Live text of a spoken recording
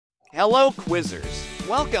Hello, quizzers.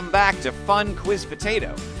 Welcome back to Fun Quiz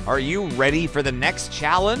Potato. Are you ready for the next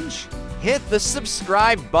challenge? Hit the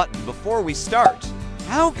subscribe button before we start.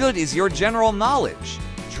 How good is your general knowledge?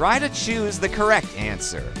 Try to choose the correct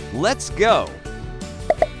answer. Let's go.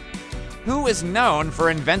 Who is known for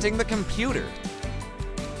inventing the computer?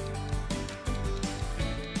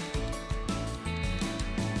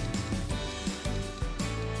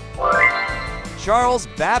 Charles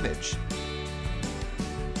Babbage.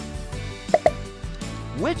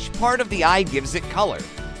 Which part of the eye gives it color?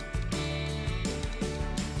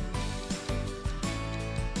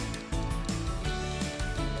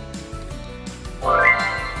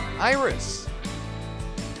 Iris.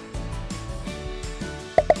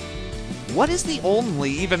 What is the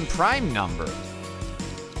only even prime number?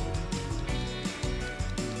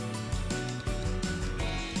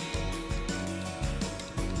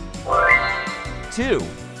 Two.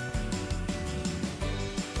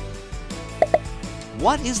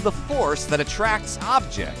 What is the force that attracts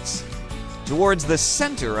objects towards the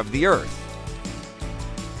center of the Earth?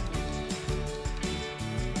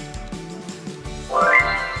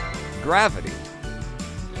 Gravity.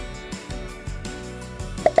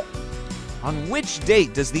 On which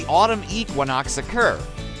date does the autumn equinox occur?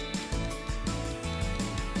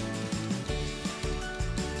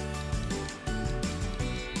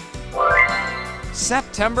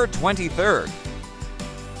 September 23rd.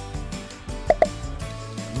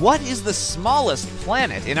 What is the smallest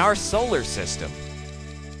planet in our solar system?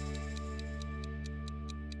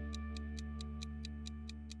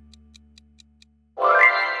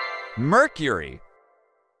 Mercury.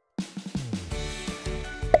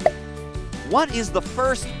 What is the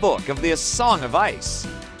first book of the A Song of Ice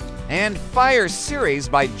and Fire series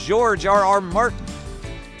by George R.R. Martin?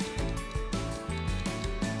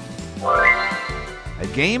 A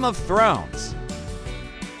Game of Thrones.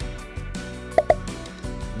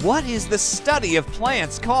 What is the study of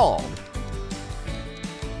plants called?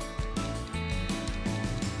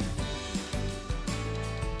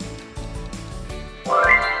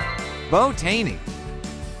 Botany.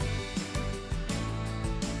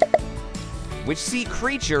 Which sea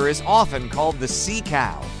creature is often called the sea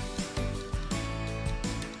cow?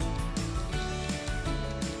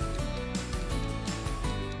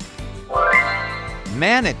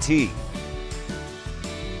 Manatee.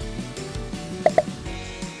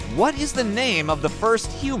 What is the name of the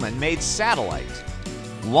first human-made satellite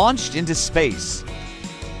launched into space?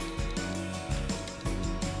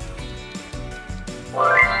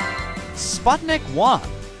 Sputnik 1.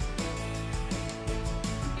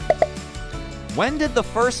 When did the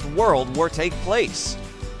First World War take place?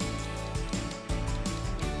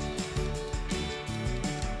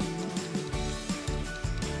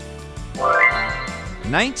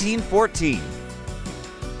 (1914).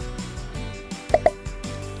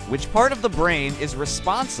 Which part of the brain is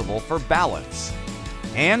responsible for balance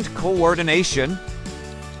and coordination?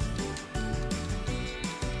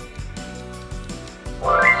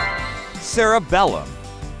 Cerebellum.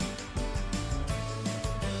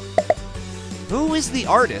 Who is the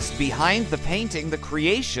artist behind the painting The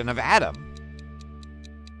Creation of Adam?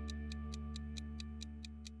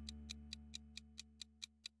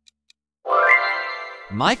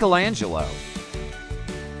 Michelangelo.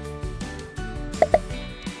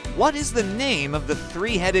 What is the name of the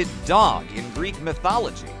three-headed dog in Greek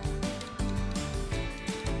mythology?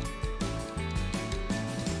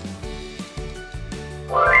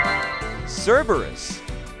 Cerberus.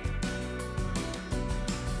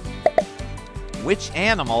 Which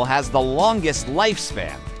animal has the longest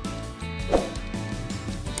lifespan?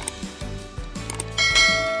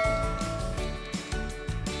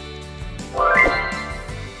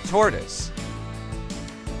 Tortoise.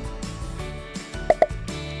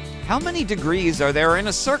 How many degrees are there in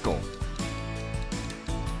a circle?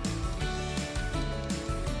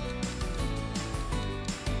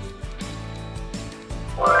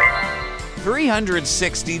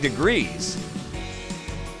 (360 degrees).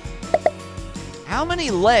 How many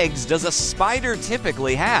legs does a spider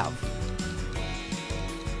typically have?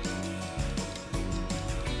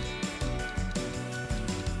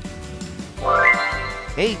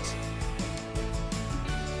 (8).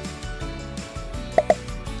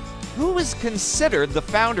 Who is considered the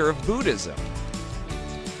founder of Buddhism?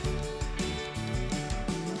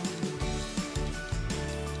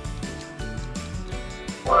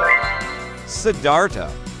 Siddhartha.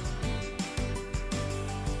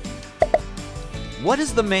 What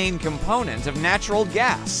is the main component of natural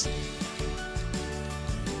gas?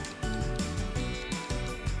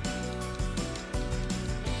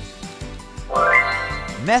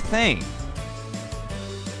 Methane.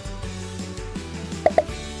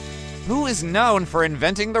 Who is known for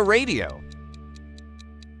inventing the radio?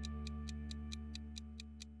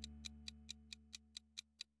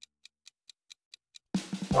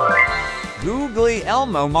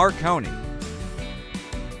 Guglielmo Marconi.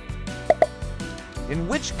 In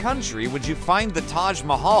which country would you find the Taj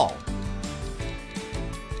Mahal?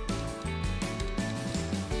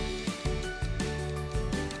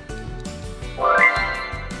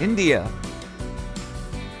 India.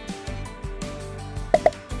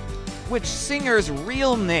 Which singer's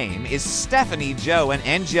real name is Stephanie Jo and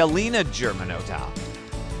Angelina Germanota?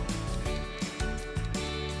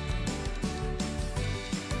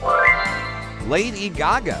 Lady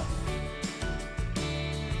Gaga.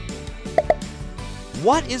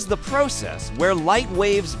 What is the process where light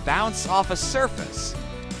waves bounce off a surface?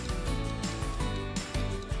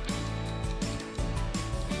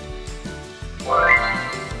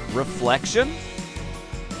 Reflection?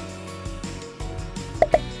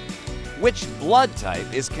 Which blood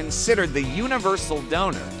type is considered the universal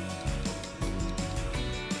donor?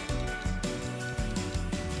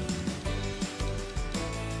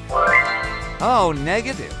 Oh,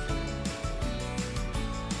 negative.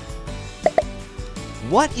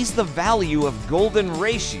 What is the value of golden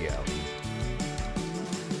ratio?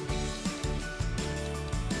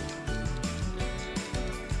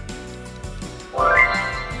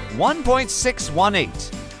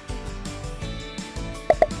 .618.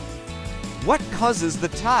 What causes the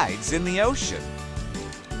tides in the ocean?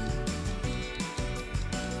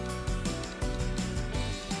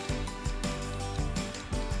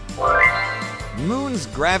 Moon's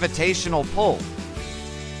gravitational pull.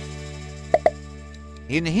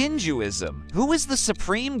 In Hinduism, who is the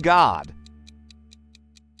supreme god?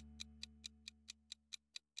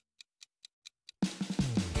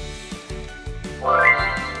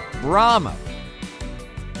 Brahma.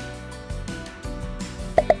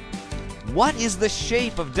 What is the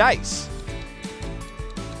shape of dice?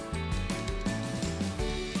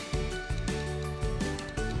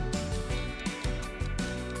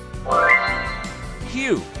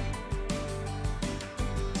 Cube.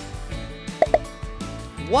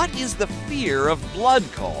 What is the fear of blood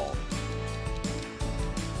called?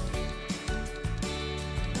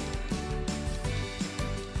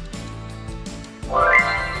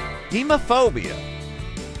 Hemophobia.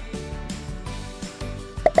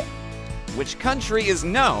 Which country is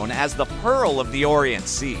known as the Pearl of the Orient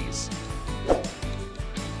Seas?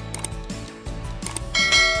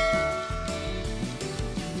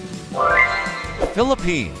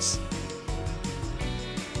 Philippines.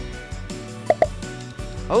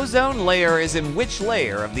 Ozone layer is in which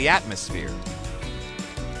layer of the atmosphere?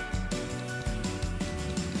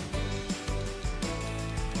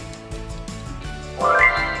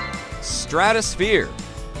 Stratosphere.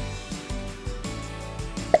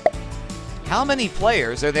 How many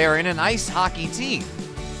players are there in an ice hockey team?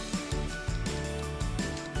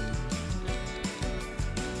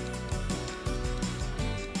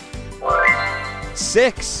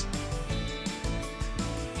 Six.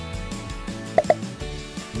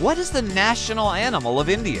 What is the national animal of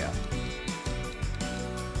India?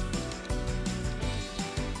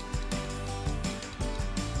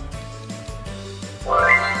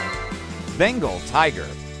 Bengal tiger.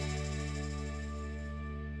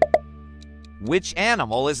 Which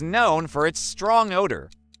animal is known for its strong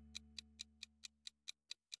odor?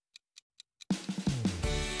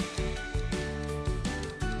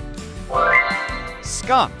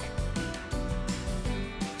 Skunk.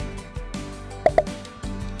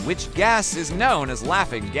 Which gas is known as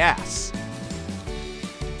laughing gas?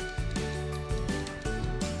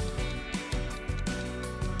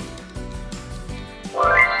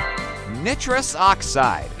 Nitrous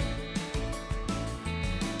oxide.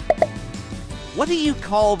 What do you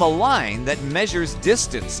call the line that measures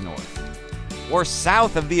distance north or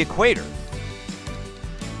south of the equator?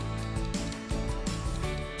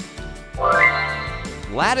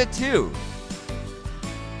 Latitude.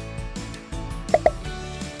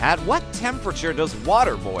 At what temperature does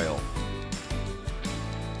water boil?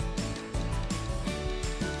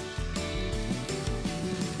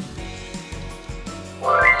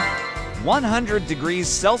 100 degrees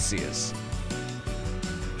Celsius.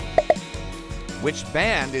 Which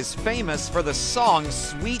band is famous for the song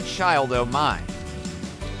Sweet Child O' Mine?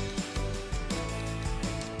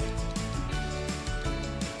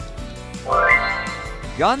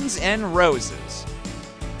 Guns N' Roses.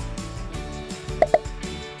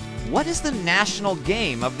 What is the national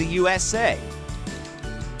game of the USA?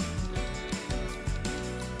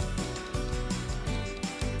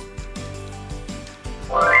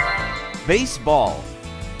 Baseball.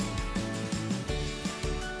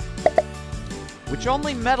 which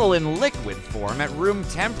only metal in liquid form at room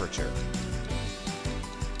temperature.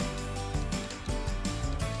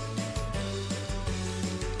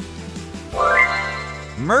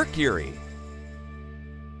 Mercury.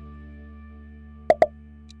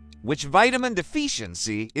 Which vitamin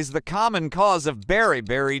deficiency is the common cause of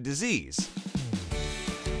beriberi disease?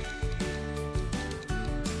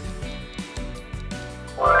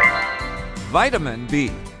 Vitamin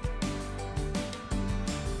B.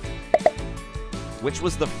 Which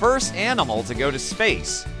was the first animal to go to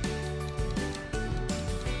space?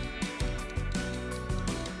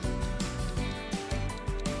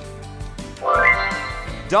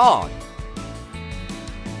 Dog.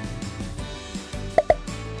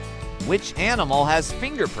 Which animal has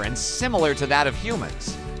fingerprints similar to that of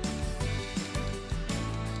humans?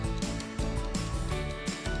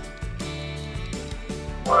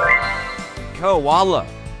 Koala.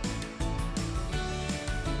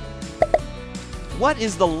 What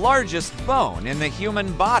is the largest bone in the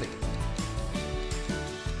human body?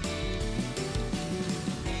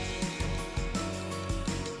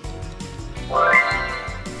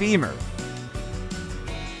 Femur.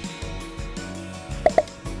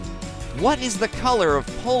 What is the color of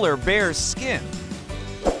polar bear's skin?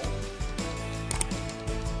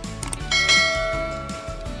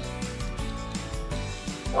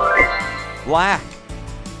 Black.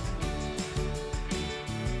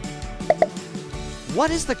 What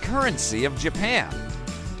is the currency of Japan?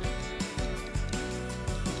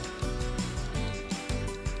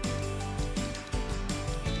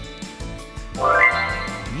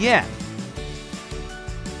 Yen.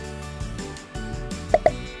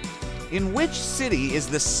 In which city is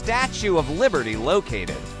the Statue of Liberty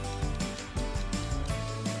located?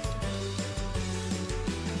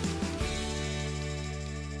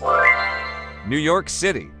 New York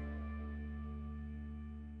City.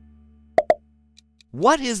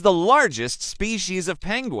 What is the largest species of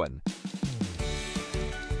penguin?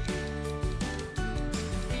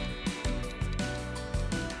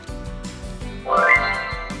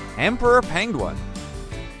 Emperor penguin.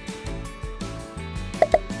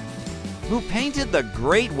 Who painted the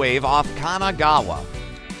Great Wave off Kanagawa?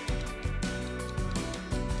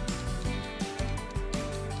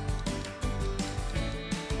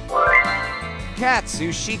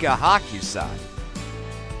 Katsushika Hakusai.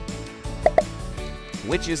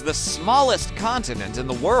 Which is the smallest continent in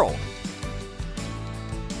the world?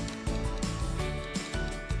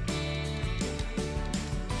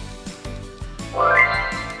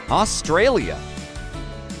 Australia.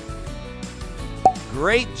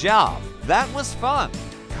 Great job! That was fun!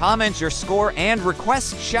 Comment your score and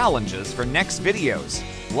request challenges for next videos.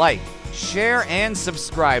 Like, share, and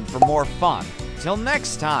subscribe for more fun. Till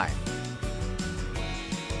next time!